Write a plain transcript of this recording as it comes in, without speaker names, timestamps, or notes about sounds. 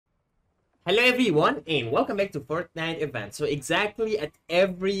Hello everyone and welcome back to Fortnite event. So exactly at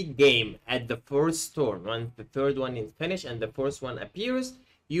every game at the first storm, once the third one is finished and the first one appears,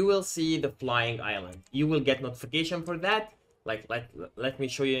 you will see the flying island. You will get notification for that. Let me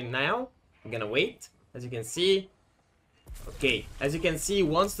show you now. I'm gonna wait. As you can see, okay, as you can see,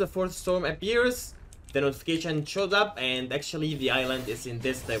 once the fourth storm appears, the notification shows up and actually the island is in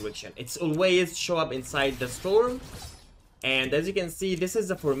this direction. It's always show up inside the storm. And as you can see, this is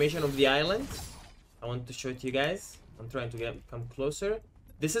the formation of the island. I want to show it to you guys. I'm trying to come closer.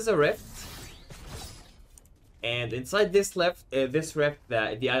 This is a rift. And inside this rift,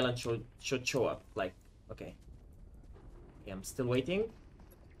 the island should show up. Like, okay. Yeah, I'm still waiting.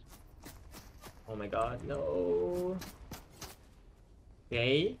 Oh my god, no.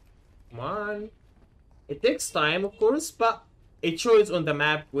 Okay, come on. It takes time, of course, but it shows on the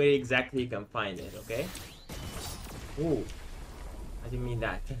map where exactly you can find it, okay? Ooh, I didn't mean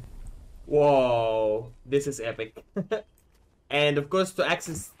that. Whoa, this is epic. And of course, to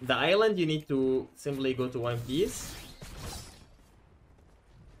access the island, you need to simply go to one piece.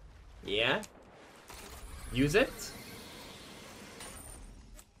 Yeah. Use it.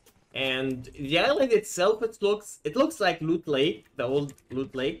 And the island itself, it looks like Loot Lake, the old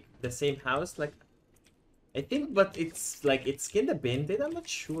Loot Lake, the same house, like I think, but it's kinda bended. I'm not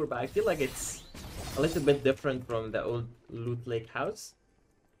sure, but I feel like it's a little bit different from the old Loot Lake house.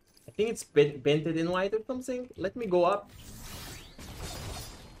 I think it's bended in white or something. Let me go up.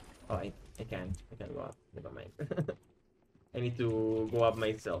 Oh, I can go up. Never mind. I need to go up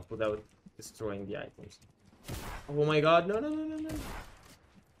myself without destroying the items. Oh my god, no.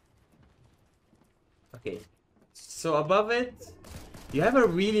 Okay, so above it, you have a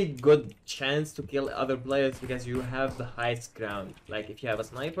really good chance to kill other players because you have the highest ground. Like if you have a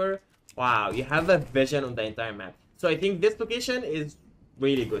sniper, wow, you have a vision on the entire map. So I think this location is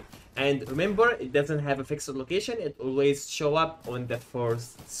really good. And remember, it doesn't have a fixed location. It always show up on the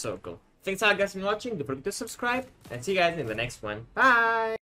first circle. Thanks a lot guys for watching. Don't forget to subscribe and see you guys in the next one. Bye!